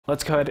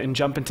Let's go ahead and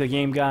jump into the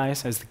game,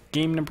 guys, as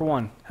game number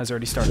 1 has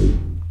already started.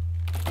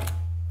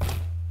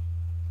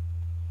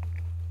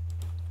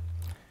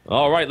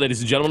 All right,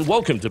 ladies and gentlemen,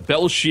 welcome to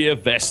Belshire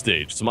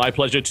Vestige. It's my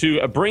pleasure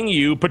to bring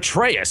you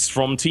Petraeus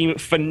from Team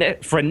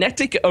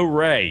Frenetic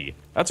Array.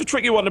 That's a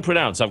tricky one to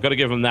pronounce, I've got to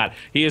give him that.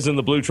 He is in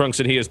the blue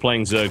trunks and he is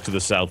playing Zerg to the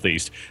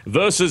southeast.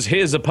 Versus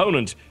his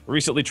opponent,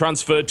 recently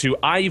transferred to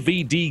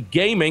IVD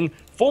Gaming,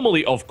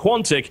 formerly of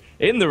Quantic,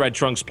 in the red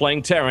trunks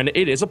playing Terran.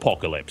 It is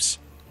Apocalypse.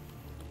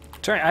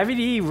 Sorry,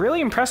 IVD really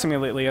impressing me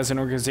lately as an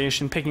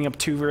organization, picking up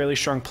 2 really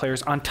strong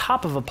players on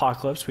top of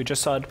Apocalypse. We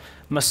just saw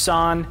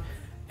Masan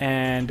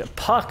and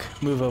Puck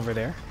move over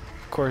there.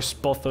 Of course,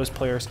 both those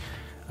players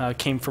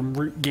came from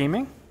Root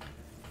Gaming.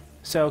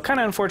 So kind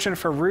of unfortunate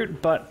for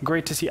Root, but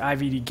great to see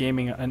IVD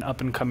Gaming, an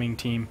up-and-coming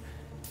team,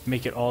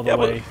 make it all the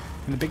way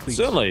in the big leagues.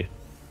 Certainly.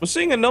 We're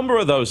seeing a number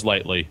of those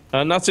lately,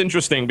 and that's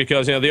interesting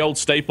because, you know, the old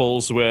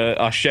staples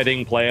are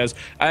shedding players,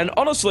 and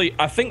honestly,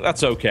 I think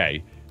that's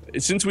okay.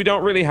 Since we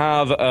don't really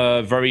have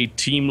a very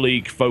Team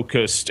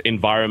League-focused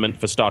environment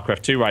for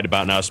StarCraft 2 right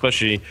about now,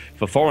 especially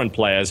for foreign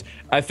players,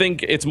 I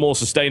think it's more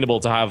sustainable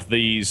to have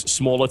these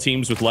smaller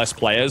teams with less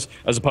players,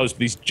 as opposed to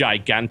these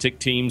gigantic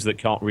teams that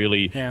can't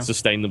really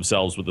sustain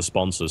themselves with the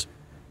sponsors.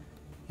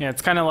 Yeah,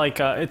 it's kind of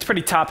like, it's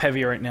pretty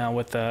top-heavy right now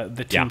with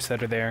the teams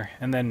that are there.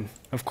 And then,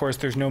 of course,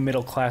 there's no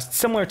middle class,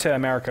 similar to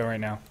America right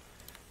now.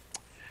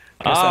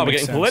 We're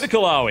getting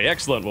political, are we?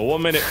 Excellent. We're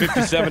 1 minute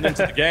 57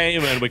 into the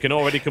game, and we can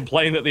already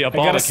complain that the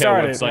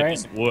Obamacare website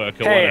doesn't work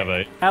or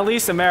whatever. At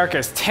least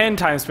America's 10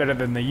 times better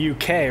than the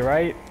UK,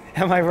 right?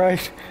 Am I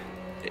right?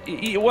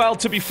 Well,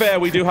 to be fair,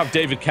 we do have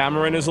David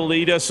Cameron as a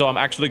leader, so I'm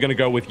actually going to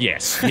go with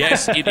yes.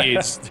 Yes, it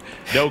is.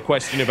 No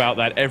question about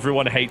that.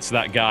 Everyone hates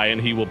that guy,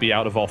 and he will be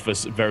out of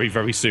office very,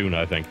 very soon,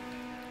 I think.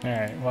 All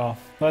right, well,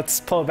 let's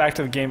pull it back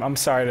to the game. I'm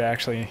sorry to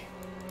actually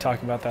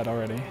talk about that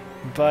already.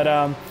 But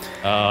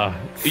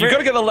you've got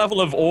to get the level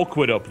of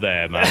awkward up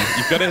there, man.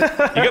 You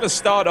got to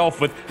start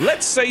off with,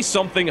 let's say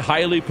something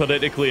highly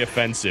politically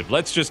offensive.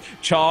 Let's just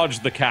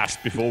charge the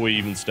cast before we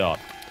even start.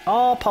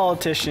 All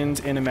politicians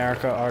in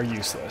America are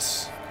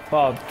useless.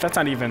 Well, that's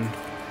not even...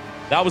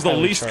 That was the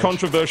least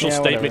controversial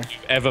statement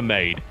you've ever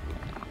made.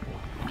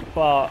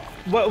 Well,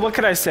 what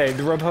could I say?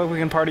 The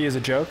Republican Party is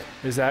a joke?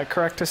 Is that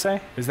correct to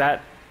say? Is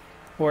that...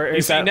 Or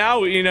is that...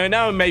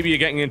 now maybe you're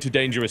getting into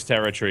dangerous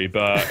territory,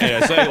 but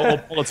saying all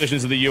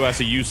politicians in the US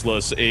are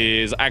useless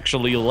is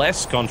actually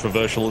less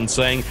controversial than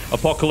saying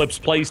Apocalypse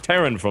plays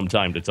Terran from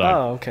time to time.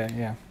 Oh, okay,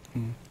 yeah.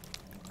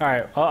 All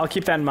right, I'll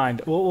keep that in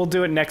mind. We'll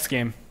do it next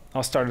game.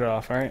 I'll start it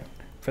off, all right?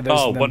 For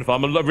those wonderful.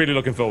 I'm really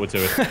looking forward to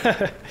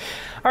it.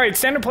 All right,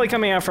 standard play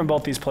coming out from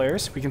both these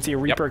players. We can see a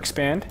Reaper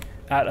expand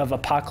out of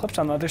Apocalypse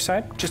on the other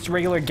side. Just a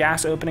regular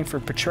gas opening for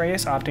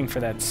Petraeus, opting for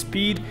that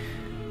speed.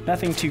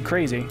 Nothing too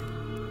crazy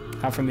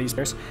out from these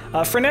players.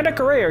 Frenetic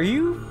Array, are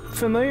you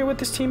familiar with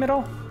this team at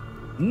all?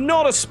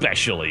 Not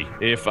especially,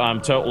 if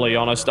I'm totally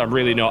honest. I'm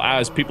really not.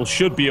 As people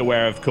should be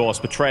aware, of course,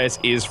 Petraeus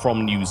is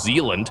from New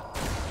Zealand.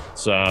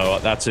 So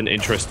that's an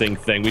interesting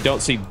thing. We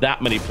don't see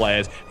that many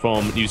players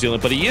from New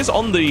Zealand, but he is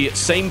on the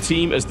same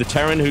team as the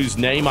Terran, whose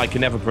name I can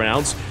never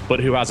pronounce,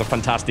 but who has a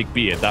fantastic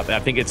beard. I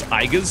think it's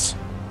Igers.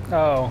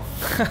 Oh,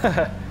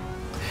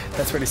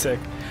 that's pretty sick.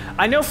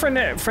 I know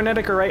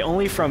Frenetic Array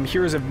only from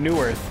Heroes of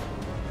Newerth,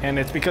 and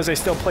it's because I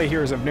still play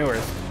Heroes of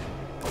Newerth.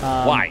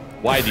 Why?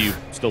 Why do you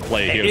still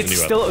play Heroes of Newerth?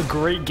 It's still a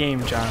great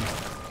game, John.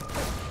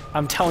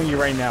 I'm telling you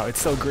right now, it's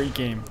still a great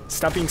game.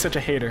 Stop being such a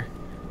hater.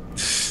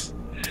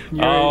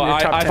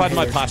 I've had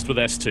my past with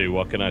S2,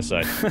 what can I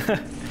say?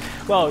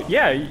 Well,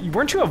 yeah,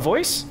 weren't you a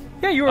voice?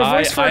 Yeah, you were a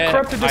voice for a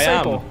corrupted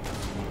disciple.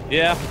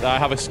 Yeah, I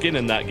have a skin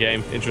in that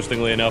game,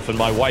 interestingly enough, and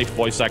my wife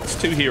voice acts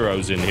 2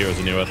 heroes in Heroes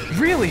of Newerth.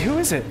 Really? Who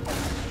is it?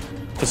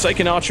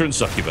 Forsaken Archer and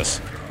Succubus.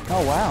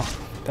 Oh, wow.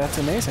 That's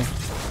amazing.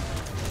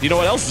 You know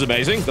what else is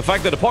amazing? The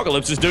fact that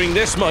Apocalypse is doing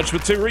this much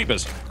with 2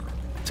 Reapers.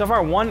 So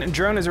far, 1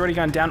 drone has already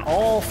gone down.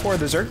 All 4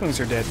 of the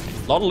Zerglings are dead.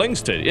 A lot of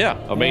Lings did, yeah.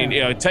 I mean,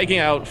 you know, taking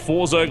out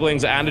 4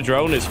 Zerglings and a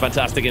drone is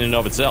fantastic in and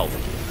of itself.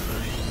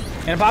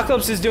 And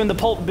Apocalypse is doing the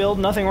Pulp build.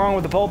 Nothing wrong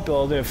with the Pulp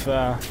build if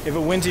it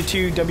wins you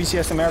 2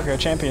 WCS America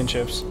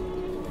championships.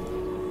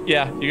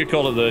 Yeah, you could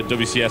call it the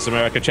WCS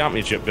America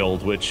Championship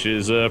build, which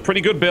is a pretty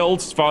good build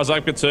as far as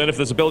I'm concerned. If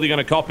there's a build you're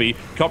going to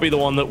copy the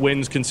one that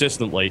wins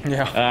consistently.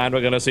 Yeah. And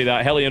we're going to see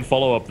that Hellion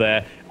follow-up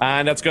there,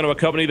 and that's going to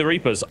accompany the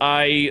Reapers.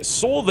 I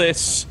saw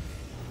this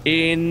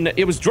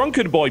it was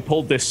Drunken Boy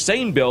pulled this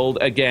same build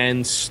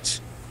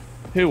against...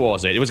 Who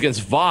was it? It was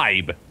against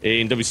Vibe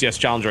in WCS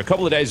Challenger a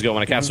couple of days ago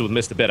when I casted with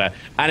Mr. Bitter,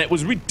 and it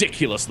was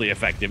ridiculously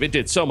effective. It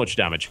did so much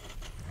damage.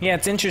 Yeah,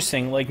 it's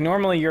interesting. Like,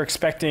 normally you're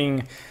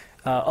expecting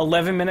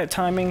 11-minute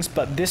timings,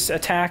 but this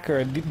attack,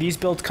 or these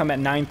builds come at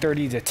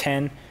 9:30 to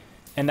 10,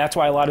 and that's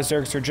why a lot of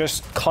Zergs are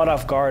just caught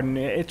off guard, and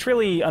it's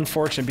really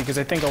unfortunate because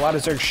I think a lot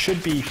of Zergs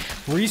should be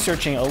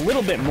researching a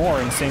little bit more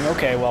and saying,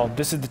 okay, well,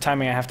 this is the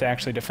timing I have to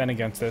actually defend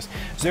against this.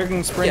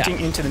 Zergling sprinting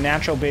into the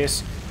natural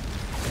base.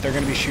 They're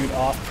going to be shoot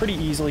off pretty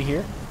easily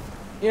here.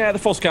 Yeah, the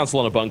force cancel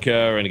on a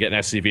bunker and get an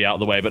SCV out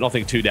of the way, but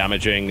nothing too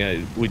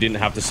damaging. We didn't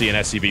have to see an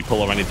SCV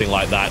pull or anything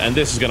like that, and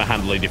this is going to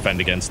handily defend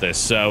against this,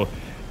 so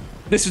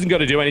this isn't going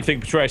to do anything.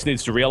 Petraeus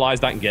needs to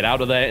realize that and get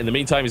out of there. In the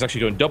meantime, he's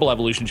actually going double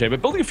evolution chamber,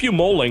 building a few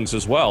more lings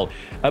as well.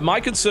 My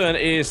concern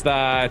is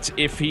that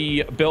if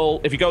he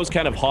goes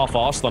kind of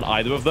half-arsed on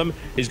either of them,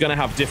 he's going to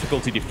have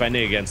difficulty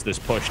defending against this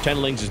push.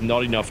 10 lings is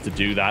not enough to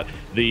do that.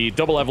 The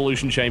double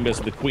evolution chambers,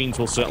 the queens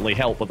will certainly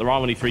help, but there are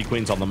only 3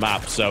 queens on the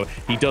map, so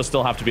he does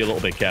still have to be a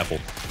little bit careful.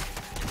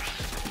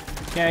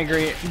 Yeah, I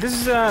agree.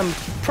 This is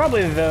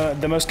probably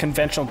the most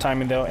conventional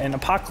timing, though. And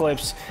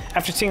Apocalypse,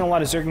 after seeing a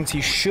lot of Zerglings,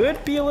 he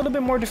should be a little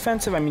bit more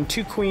defensive. I mean,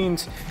 2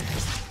 queens,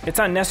 it's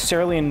not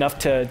necessarily enough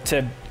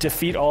to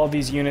defeat all of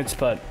these units,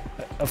 but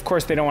of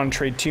course they don't want to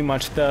trade too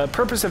much. The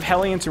purpose of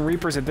Hellions and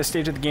Reapers at this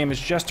stage of the game is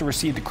just to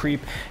recede the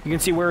creep. You can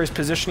see where his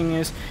positioning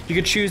is. You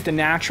could choose the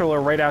natural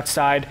or right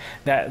outside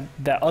that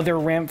other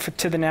ramp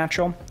to the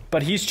natural.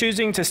 But he's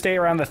choosing to stay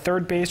around the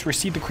 3rd base,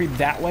 recede the creep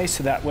that way,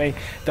 so that way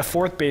the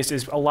 4th base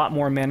is a lot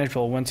more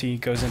manageable once he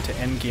goes into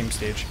end game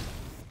stage.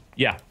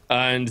 Yeah,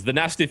 and the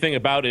nasty thing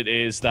about it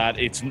is that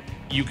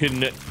you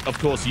can, of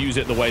course, use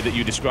it the way that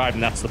you described,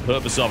 and that's the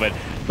purpose of it.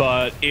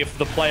 But if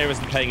the player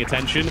isn't paying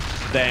attention,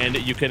 then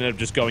you can end up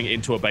just going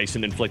into a base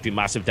and inflicting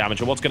massive damage.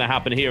 And what's going to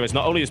happen here is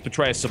not only is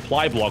Petraeus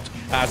supply blocked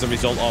as a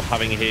result of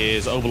having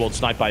his Overlord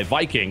sniped by a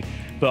Viking,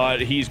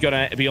 but he's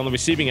going to be on the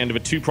receiving end of a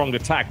 2-pronged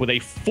attack with a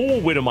 4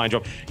 Widowmine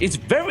drop.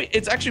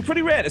 It's actually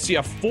pretty rare to see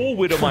a 4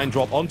 Widowmine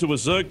drop onto a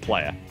Zerg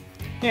player.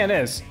 Yeah, it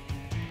is.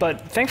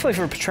 But thankfully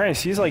for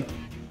Petraeus, he's like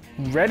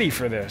ready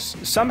for this.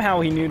 Somehow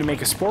he knew to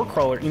make a Spore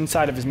Crawler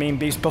inside of his main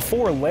base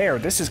before Lair.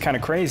 This is kind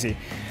of crazy.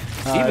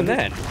 Even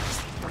then,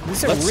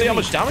 let's see how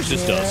much damage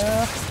this does.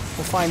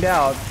 We'll find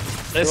out.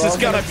 This is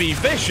going to be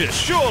vicious,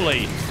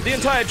 surely. The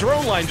entire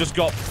drone line just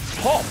got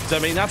popped. I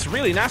mean, that's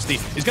really nasty.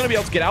 He's going to be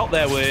able to get out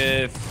there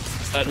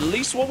with at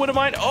least 1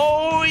 Widowmine.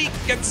 Oh, he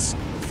gets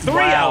 3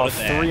 out of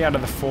there. 3 out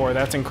of the 4.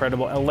 That's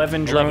incredible.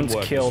 11 drones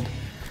killed.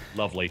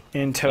 Lovely.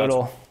 In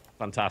total. That's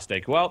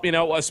fantastic. Well, you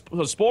know, a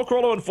Spore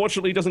Crawler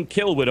unfortunately doesn't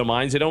kill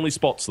Widowmines. It only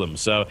spots them,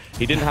 so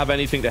he didn't have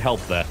anything to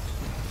help there.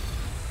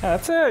 Yeah,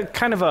 that's a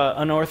kind of an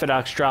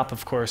unorthodox drop,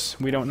 of course.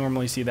 We don't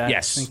normally see that.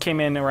 Yes. And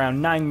came in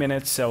around 9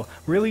 minutes, so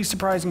really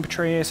surprising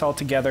Petraeus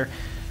altogether.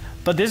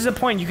 But this is a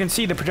point you can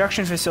see the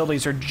production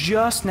facilities are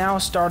just now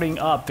starting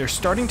up. They're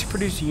starting to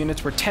produce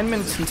units. We're 10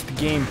 minutes into the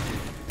game.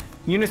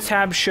 Units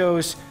tab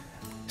shows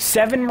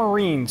 7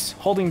 Marines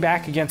holding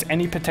back against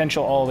any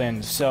potential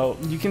all-ins. So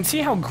you can see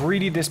how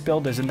greedy this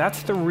build is, and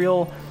that's the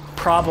real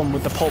problem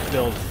with the Pulp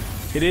build.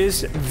 It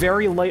is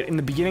very light in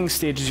the beginning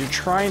stages. You're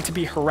trying to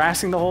be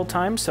harassing the whole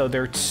time, so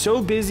they're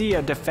so busy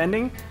at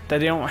defending that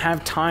they don't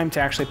have time to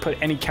actually put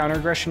any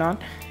counter-aggression on.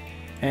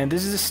 And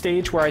this is a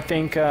stage where I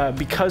think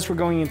because we're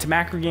going into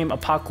macro game,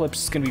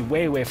 Apocalypse is going to be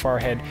way, way far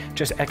ahead,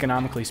 just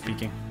economically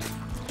speaking.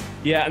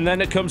 Yeah, and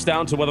then it comes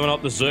down to whether or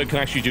not the Zerg can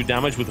actually do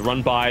damage with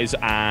run-bys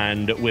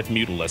and with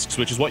Mutalisks,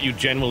 which is what you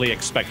generally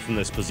expect from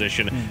this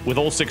position. With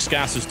all 6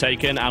 gases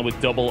taken and with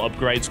double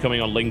upgrades coming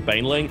on Ling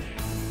Baneling,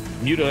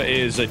 Muta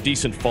is a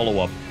decent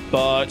follow-up.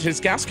 But his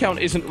gas count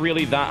isn't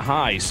really that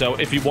high, so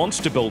if he wants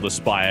to build a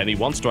Spire and he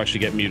wants to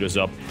actually get Mutas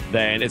up,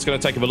 then it's going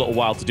to take him a little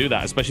while to do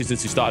that, especially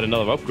since he started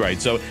another upgrade.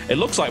 So it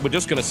looks like we're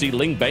just going to see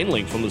Ling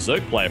Baneling from the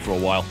Zerg player for a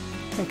while.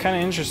 Kind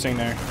of interesting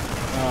there.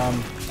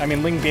 I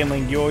mean, Ling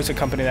Baneling, you always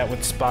accompany that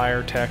with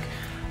Spire tech.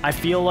 I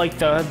feel like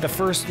the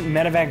first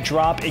medevac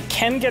drop, it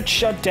can get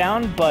shut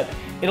down, but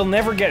it'll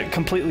never get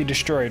completely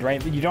destroyed,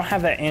 right? You don't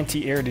have that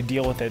anti-air to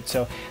deal with it,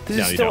 so this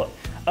is still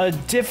a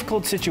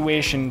difficult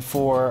situation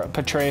for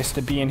Petraeus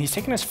to be in. He's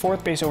taking his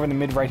 4th base over in the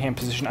mid right-hand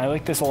position. I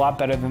like this a lot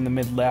better than the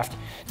mid left,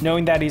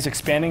 knowing that he's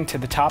expanding to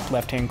the top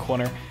left-hand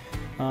corner.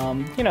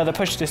 You know, the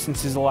push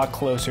distance is a lot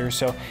closer,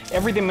 so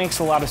everything makes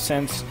a lot of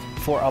sense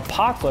for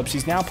Apocalypse.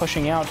 He's now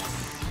pushing out,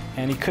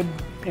 and he could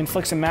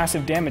inflict some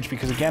massive damage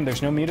because, again,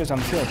 there's no mutas on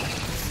the field.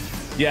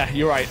 Yeah,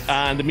 you're right.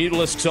 And the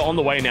Mutalisks are on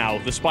the way now.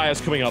 The Spire's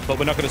coming up, but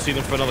we're not going to see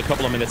them for another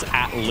couple of minutes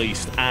at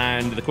least.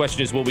 And the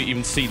question is, will we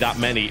even see that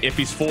many? If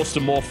he's forced to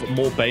morph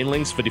more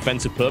Banelings for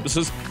defensive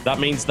purposes, that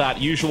means that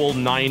usual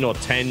 9 or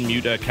 10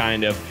 Muta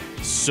kind of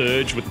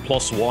surge with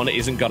 +1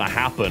 isn't going to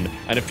happen.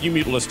 And a few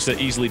Mutalisks are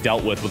easily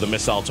dealt with a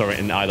missile turret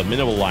in either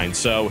mineral line.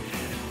 So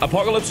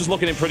Apocalypse is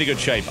looking in pretty good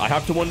shape. I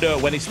have to wonder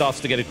when he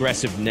starts to get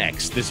aggressive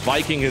next. This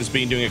Viking has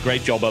been doing a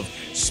great job of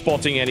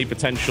spotting any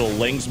potential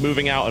lings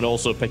moving out and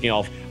also picking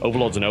off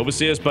Overlords and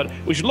Overseers, but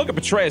we should look at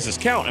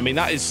Petraeus' count. I mean,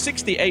 that is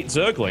 68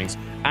 Zerglings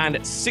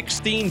and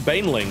 16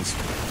 Banelings.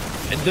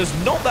 And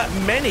there's not that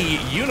many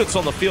units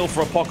on the field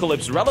for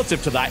Apocalypse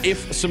relative to that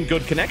if some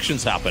good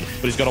connections happen,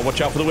 but he's got to watch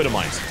out for the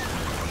Widowmines.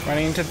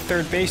 Running into the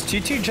 3rd base,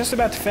 2-2 just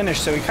about to finish,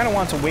 so he kind of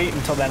wants to wait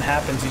until that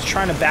happens. He's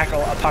trying to back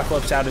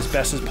Apocalypse out as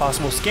best as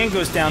possible. Scan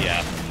goes down,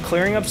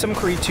 clearing up some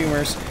Kree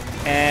tumors,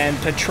 and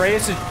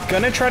Petraeus is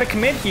going to try to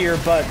commit here,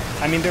 but,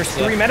 I mean, there's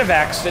 3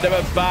 medevacs. Bit of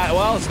a bad,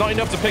 well, it's not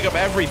enough to pick up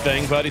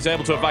everything, but he's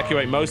able to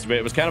evacuate most of it.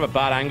 It was kind of a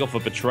bad angle for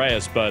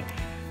Petraeus, but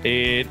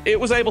it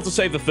was able to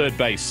save the 3rd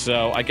base,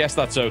 so I guess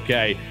that's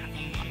okay.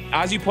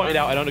 as you pointed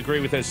out, I don't agree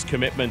with his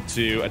commitment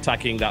to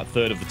attacking that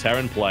third of the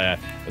Terran player,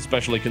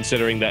 especially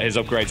considering that his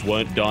upgrades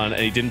weren't done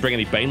and he didn't bring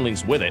any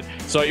banelings with it.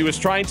 So he was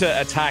trying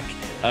to attack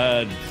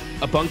a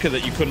bunker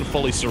that you couldn't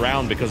fully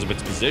surround because of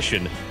its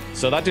position.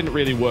 So that didn't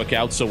really work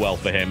out so well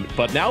for him.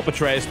 But now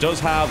Petraeus does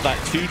have that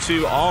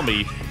 2-2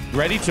 army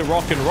ready to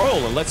rock and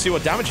roll, and let's see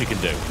what damage he can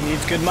do. He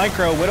needs good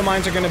micro. Widow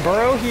Mines are going to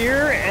burrow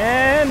here,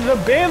 and the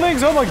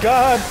banelings, oh my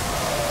god.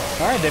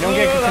 All right, they don't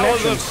get good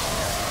connections.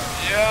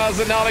 Yeah,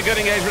 that's not a good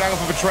engagement angle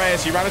for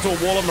Petraeus. He ran into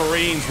a wall of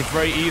Marines, which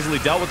very easily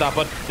dealt with that,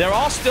 but there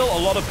are still a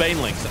lot of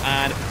banelings,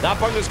 and that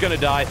bunker's going to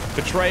die.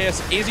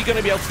 Petraeus, is he going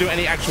to be able to do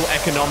any actual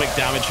economic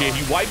damage here?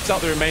 He wipes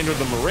out the remainder of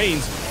the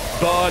Marines,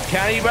 but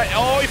can he...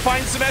 Oh, he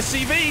finds some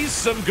SCVs.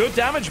 Some good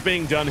damage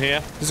being done here.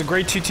 This is a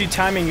great 2-2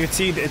 timing. You can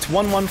see it's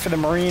 1-1 for the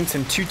Marines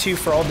and 2-2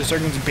 for all the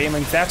Zerglings and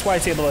banelings. That's why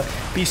it's able to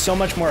be so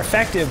much more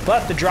effective,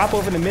 but the drop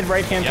over the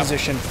mid-right-hand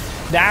position,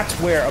 that's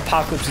where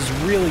Apocalypse is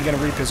really going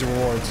to reap his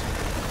rewards.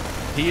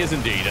 He is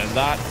indeed, and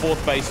that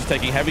fourth base is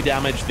taking heavy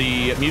damage.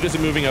 The mutas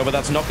are moving over.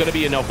 That's not going to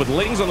be enough. With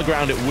Lings on the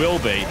ground, it will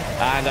be.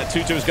 And that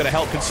 2-2 is going to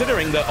help,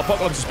 considering that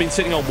Apocalypse has been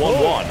sitting on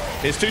 1-1.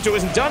 His 2-2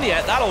 isn't done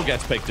yet. That all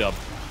gets picked up.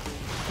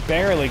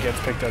 Barely gets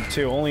picked up,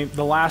 too. Only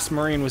the last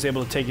Marine was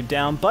able to take it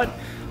down. But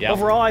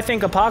overall, I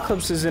think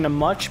Apocalypse is in a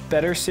much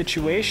better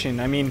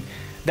situation. I mean,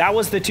 that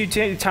was the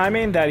 2-2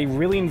 timing that he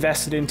really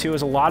invested into. It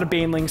was a lot of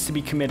banelings to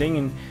be committing,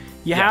 and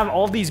you have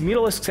all these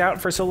Mutalisks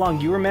out for so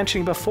long. You were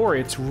mentioning before,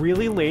 it's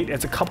really late.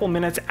 It's a couple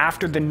minutes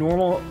after the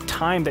normal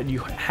time that you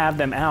have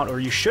them out,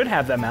 or you should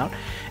have them out.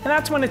 And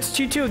that's when it's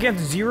 2-2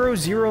 against 0-0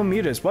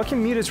 Mutas. What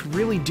can Mutas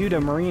really do to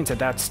Marines at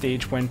that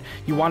stage when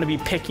you want to be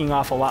picking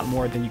off a lot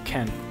more than you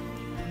can?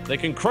 They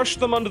can crush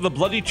them under the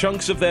bloody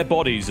chunks of their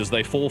bodies as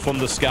they fall from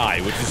the sky,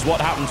 which is what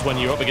happens when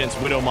you're up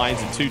against Widow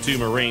Mines and 2-2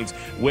 Marines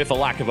with a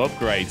lack of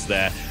upgrades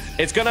there.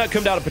 It's going to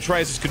come down to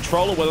Petraeus'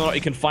 control of whether or not he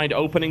can find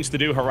openings to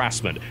do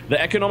harassment.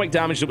 The economic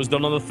damage that was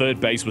done on the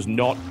third base was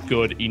not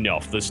good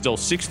enough. There's still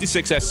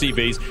 66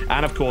 SCVs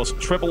and, of course,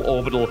 triple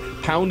orbital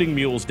pounding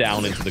mules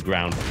down into the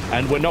ground.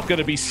 And we're not going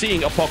to be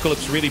seeing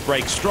Apocalypse really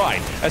break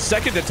stride. A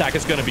second attack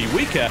is going to be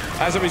weaker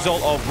as a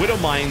result of Widow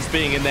Mines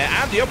being in there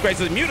and the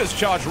upgrades of the Mutas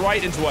charge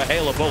right into a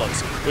hail of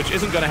bullets, which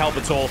isn't going to help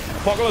at all.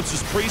 Apocalypse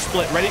is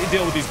pre-split, ready to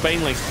deal with these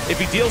banelings. If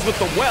he deals with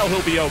them well,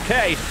 he'll be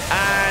okay.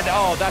 And,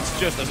 oh, that's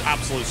just an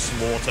absolute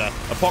slaughter.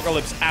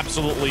 Apocalypse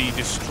absolutely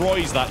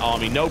destroys that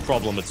army, no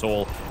problem at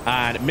all,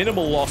 and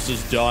minimal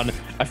losses done.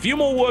 A few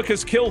more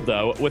workers killed,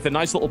 though, with a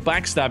nice little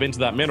backstab into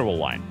that mineral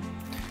line.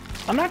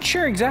 I'm not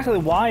sure exactly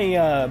why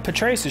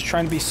Petraeus is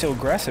trying to be so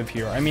aggressive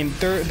here. I mean,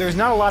 there's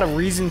not a lot of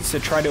reasons to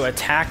try to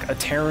attack a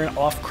Terran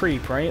off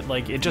creep, right?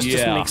 Like, it just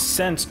doesn't make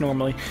sense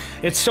normally.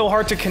 It's so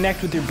hard to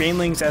connect with your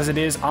banelings as it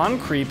is on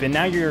creep, and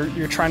now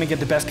you're trying to get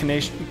the best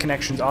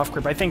connections off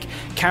creep. I think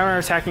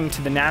counterattacking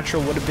to the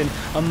natural would have been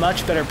a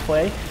much better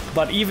play,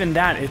 but even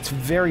that, it's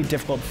very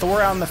difficult.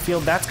 Thor out in the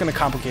field, that's going to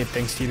complicate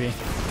things, TV.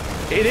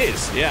 It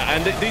is, yeah,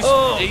 and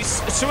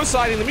he's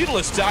suiciding the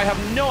Mutalisks. I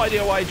have no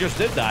idea why he just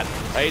did that.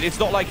 Right? It's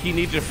not like he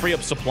needed to free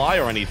up supply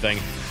or anything.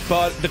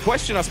 But the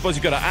question I suppose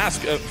you've got to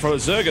ask for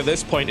Zerg at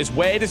this point is,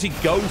 where does he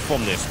go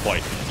from this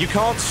point? You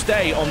can't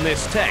stay on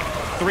this tech.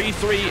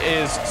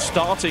 3-3 is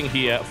starting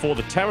here for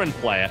the Terran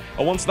player,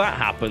 and once that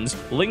happens,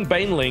 Ling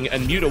Baneling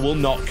and Muta will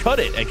not cut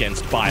it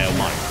against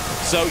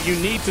Biomine. So you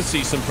need to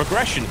see some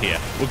progression here.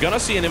 We're going to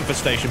see an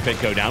infestation pit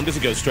go down. Does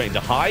it go straight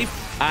into Hive?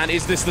 And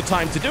is this the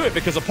time to do it?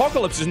 Because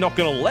Apocalypse is not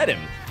going to let him.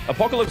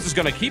 Apocalypse is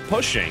going to keep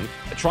pushing,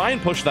 try and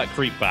push that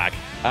creep back,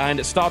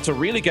 and start to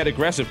really get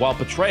aggressive while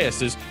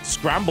Petraeus is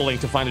scrambling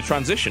to find a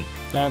transition.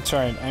 That's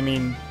right. I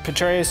mean,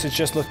 Petraeus is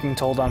just looking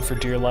to hold on for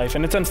dear life.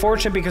 And it's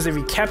unfortunate because if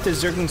he kept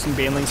his Zerglings and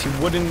Banelings,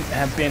 he wouldn't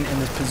have been in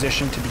this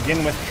position to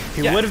begin with.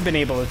 He would have been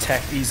able to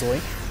tech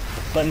easily.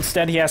 But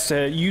instead, he has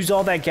to use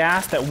all that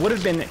gas that would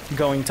have been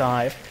going to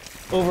Hive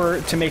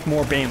over to make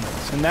more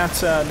Banelings. And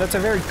that's a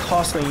very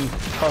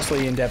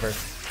costly endeavor.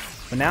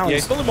 But now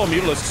he's still more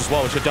Mutalisks as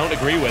well, which I don't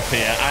agree with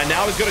here. And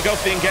now he's going to go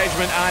for the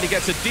engagement, and he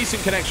gets a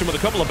decent connection with a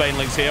couple of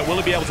Banelings here. Will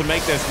he be able to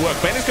make this work?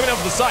 Baneling's coming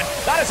over the side.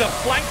 That is a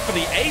flank for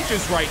the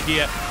ages right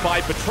here by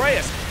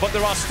Petraeus. But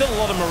there are still a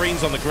lot of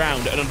Marines on the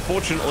ground, and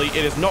unfortunately,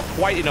 it is not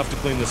quite enough to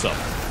clean this up.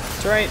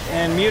 That's right,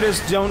 and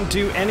Mutas don't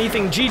do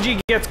anything. GG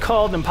gets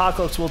called, and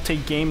Apocalypse will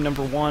take game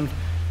number 1.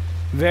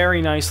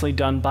 Very nicely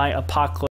done by Apocalypse.